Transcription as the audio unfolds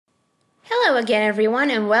Hello again everyone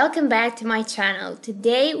and welcome back to my channel.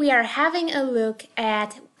 Today we are having a look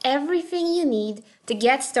at everything you need to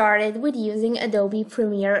get started with using Adobe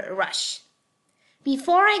Premiere Rush.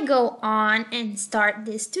 Before I go on and start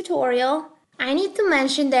this tutorial, I need to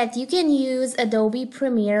mention that you can use Adobe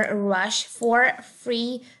Premiere Rush for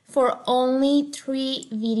free for only 3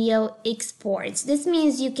 video exports. This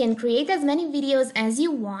means you can create as many videos as you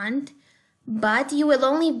want, but you will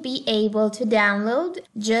only be able to download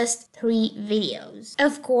just 3 videos.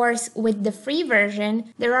 Of course, with the free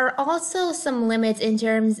version, there are also some limits in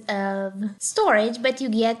terms of storage, but you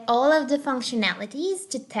get all of the functionalities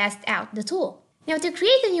to test out the tool. Now, to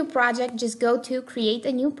create a new project, just go to Create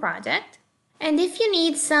a New Project. And if you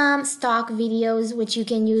need some stock videos, which you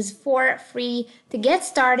can use for free to get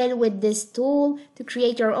started with this tool, to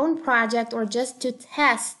create your own project, or just to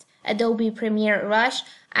test Adobe Premiere Rush,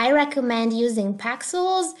 I recommend using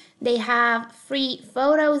Pexels. They have free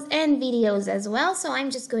photos and videos as well, so I'm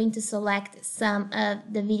just going to select some of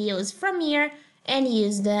the videos from here and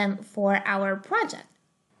use them for our project.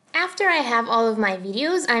 After I have all of my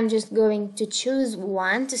videos, I'm just going to choose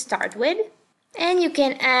one to start with, and you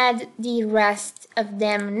can add the rest of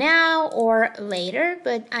them now or later,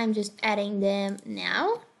 but I'm just adding them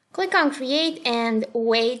now. Click on Create and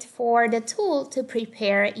wait for the tool to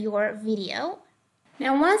prepare your video.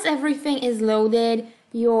 Now, once everything is loaded,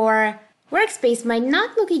 your workspace might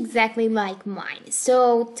not look exactly like mine.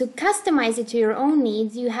 So to customize it to your own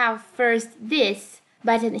needs, you have first this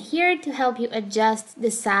button here to help you adjust the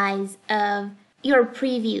size of your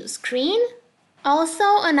preview screen.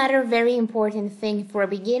 Also, another very important thing for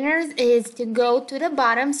beginners is to go to the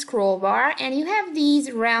bottom scroll bar, and you have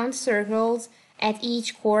these round circles at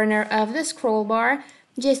each corner of the scroll bar.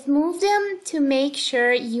 Just move them to make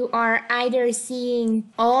sure you are either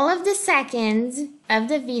seeing all of the seconds of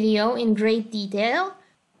the video in great detail,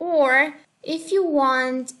 or if you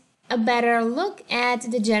want a better look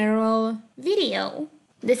at the general video.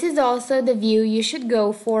 This is also the view you should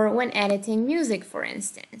go for when editing music, for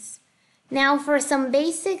instance. Now, for some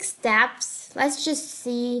basic steps, let's just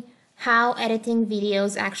see how editing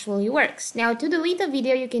videos actually works. Now, to delete a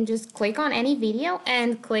video, you can just click on any video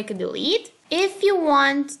and click delete. If you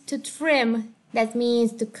want to trim, that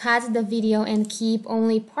means to cut the video and keep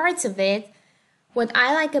only parts of it, what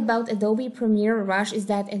I like about Adobe Premiere Rush is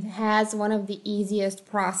that it has one of the easiest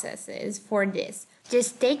processes for this.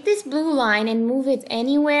 Just take this blue line and move it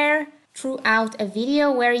anywhere throughout a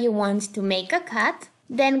video where you want to make a cut.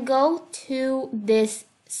 Then go to this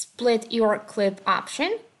split your clip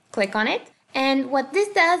option, click on it. And what this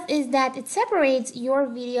does is that it separates your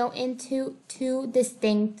video into 2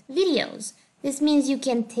 distinct videos. This means you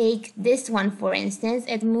can take this one, for instance,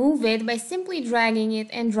 and move it by simply dragging it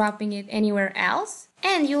and dropping it anywhere else.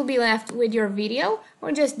 And you'll be left with your video,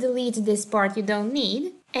 or just delete this part you don't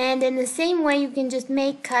need. And in the same way, you can just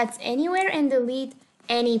make cuts anywhere and delete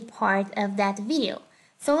any part of that video.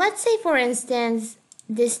 So let's say, for instance,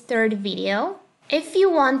 this 3rd video. If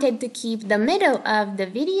you wanted to keep the middle of the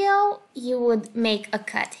video, you would make a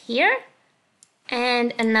cut here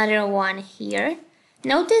and another one here.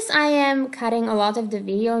 Notice I am cutting a lot of the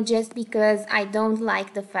video just because I don't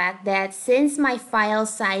like the fact that since my file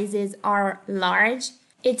sizes are large,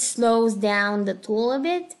 it slows down the tool a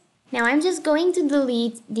bit. Now I'm just going to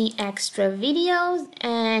delete the extra videos,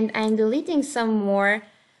 and I'm deleting some more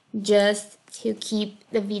just to keep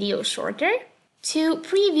the video shorter. To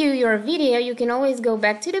preview your video, you can always go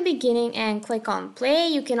back to the beginning and click on play.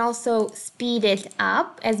 You can also speed it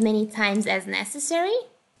up as many times as necessary.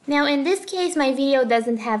 Now, in this case, my video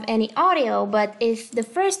doesn't have any audio, but if the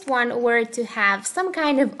first one were to have some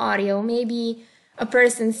kind of audio, maybe a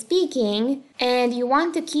person speaking, and you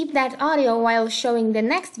want to keep that audio while showing the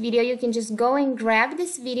next video, you can just go and grab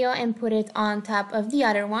this video and put it on top of the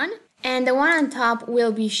other one. And the one on top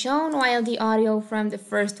will be shown while the audio from the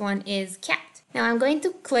first one is kept. Now I'm going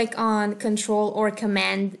to click on Control or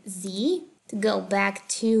Command Z to go back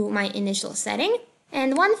to my initial setting.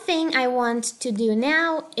 And one thing I want to do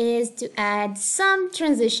now is to add some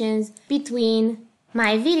transitions between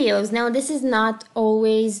my videos. Now, this is not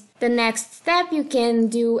always the next step. You can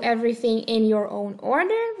do everything in your own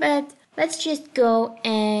order, but let's just go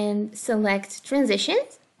and select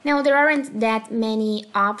transitions. Now, there aren't that many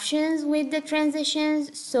options with the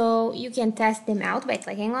transitions, so you can test them out by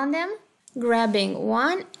clicking on them, grabbing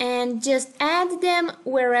one, and just add them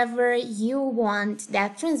wherever you want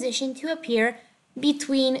that transition to appear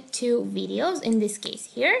between 2 videos. In this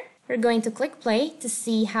case here, we're going to click play to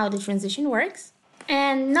see how the transition works.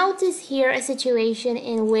 And notice here a situation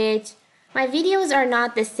in which My videos are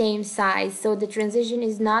not the same size, so the transition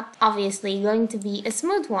is not obviously going to be a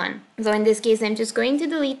smooth one. So in this case, I'm just going to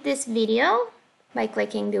delete this video by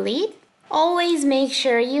clicking delete. Always make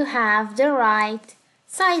sure you have the right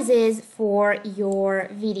sizes for your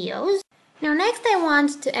videos. Now next I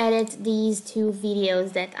want to edit these two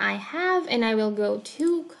videos that I have, and I will go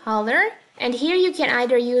to color. And here you can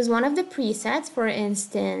either use one of the presets, for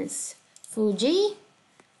instance Fuji,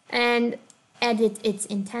 and edit its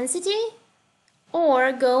intensity,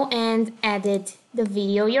 or go and edit the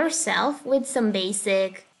video yourself with some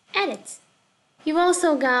basic edits. You've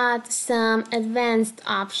also got some advanced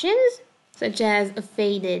options, such as a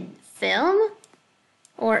faded film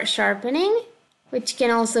or sharpening, which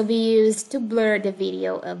can also be used to blur the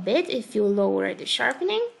video a bit if you lower the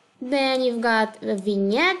sharpening. Then you've got a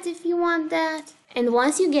vignette if you want that. And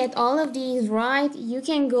once you get all of these right, you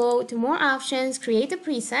can go to more options, create a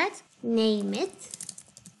preset, name it,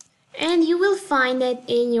 and you will find it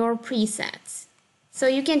in your presets. So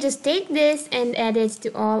you can just take this and add it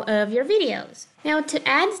to all of your videos. Now to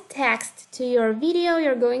add text to your video,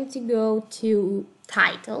 you're going to go to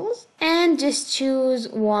titles and just choose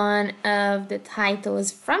one of the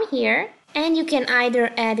titles from here. And you can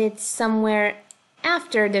either add it somewhere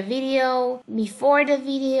after the video, before the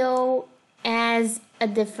video, as a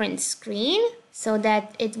different screen, so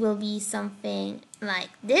that it will be something like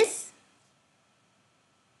this.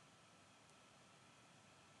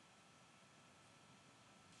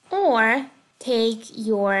 Or take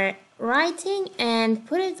your writing and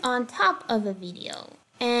put it on top of a video.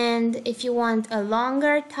 And if you want a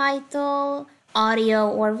longer title, audio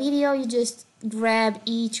or video, you just grab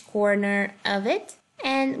each corner of it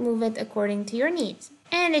and move it according to your needs.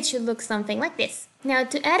 And it should look something like this. Now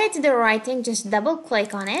to edit the writing, just double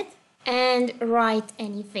click on it and write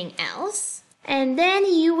anything else. And then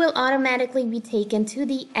you will automatically be taken to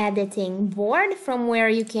the editing board, from where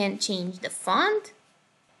you can change the font,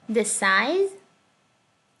 the size,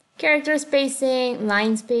 character spacing,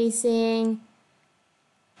 line spacing,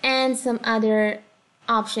 and some other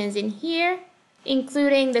options in here,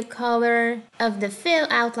 including the color of the fill,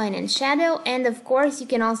 outline, and shadow. And of course, you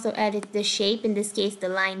can also edit the shape, in this case the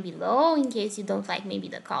line below, in case you don't like maybe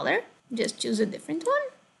the color. Just choose a different one.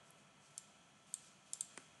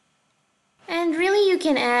 And really you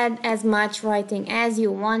can add as much writing as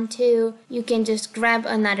you want to. You can just grab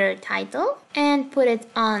another title and put it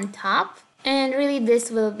on top. And really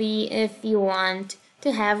this will be if you want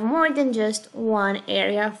to have more than just one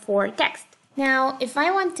area for text. Now, if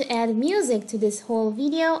I want to add music to this whole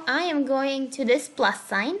video, I am going to this plus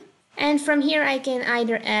sign. And from here I can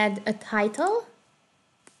either add a title,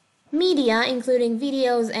 media, including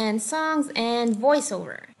videos and songs, and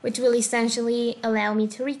voiceover, which will essentially allow me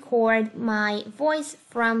to record my voice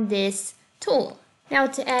from this tool. Now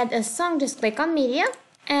to add a song, just click on media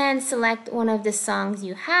and select one of the songs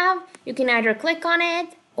you have. You can either click on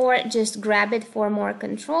it or just grab it for more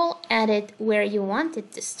control, add it where you want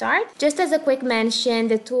it to start. Just as a quick mention,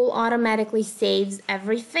 the tool automatically saves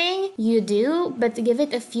everything you do, but give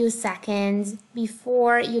it a few seconds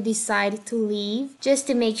before you decide to leave, just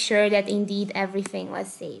to make sure that indeed everything was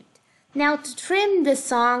saved. Now to trim the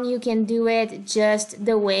song, you can do it just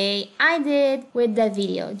the way I did with the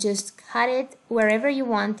video. Just cut it wherever you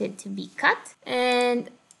want it to be cut and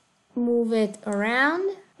move it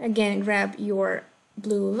around. Again, grab your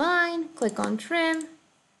blue line, click on trim,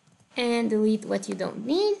 and delete what you don't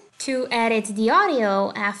need. To edit the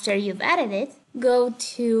audio after you've edited it, go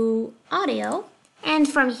to audio, and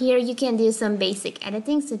from here you can do some basic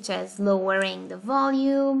editing, such as lowering the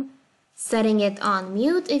volume, setting it on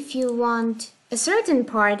mute if you want a certain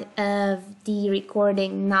part of the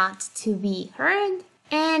recording not to be heard.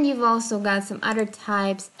 And you've also got some other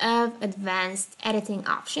types of advanced editing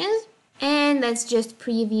options. And let's just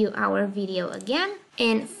preview our video again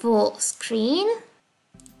in full screen.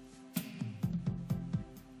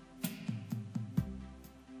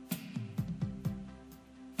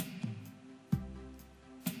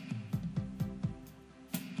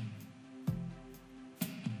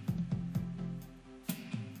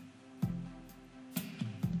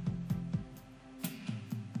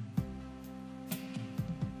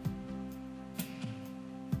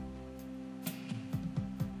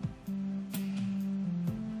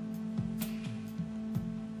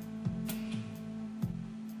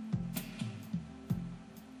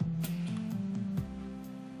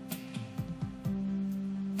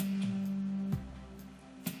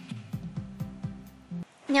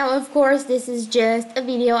 Now, of course, this is just a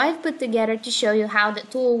video I've put together to show you how the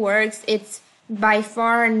tool works. It's by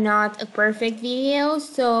far not a perfect video,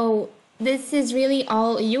 so this is really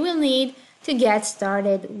all you will need to get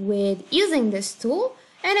started with using this tool.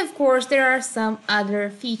 And of course, there are some other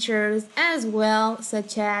features as well,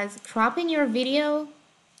 such as cropping your video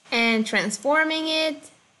and transforming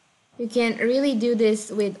it. You can really do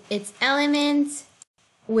this with its elements,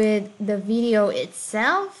 with the video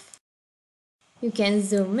itself. You can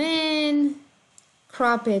zoom in,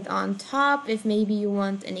 crop it on top if maybe you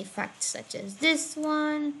want an effect such as this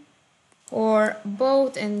one, or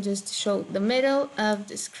both and just show the middle of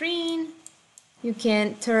the screen. You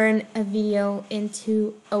can turn a video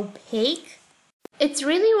into opaque. It's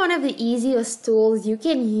really one of the easiest tools you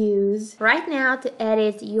can use right now to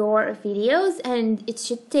edit your videos, and it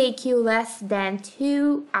should take you less than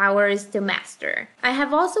 2 hours to master. I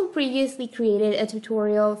have also previously created a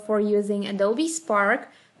tutorial for using Adobe Spark,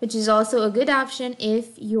 which is also a good option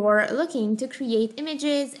if you're looking to create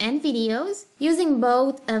images and videos. Using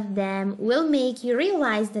both of them will make you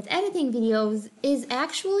realize that editing videos is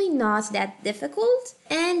actually not that difficult,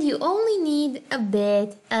 and you only need a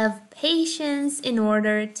bit of patience in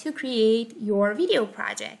order to create your video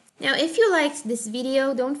project. Now, if you liked this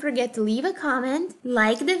video, don't forget to leave a comment,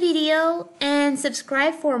 like the video, and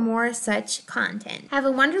subscribe for more such content. Have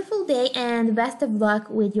a wonderful day and best of luck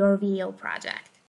with your video project.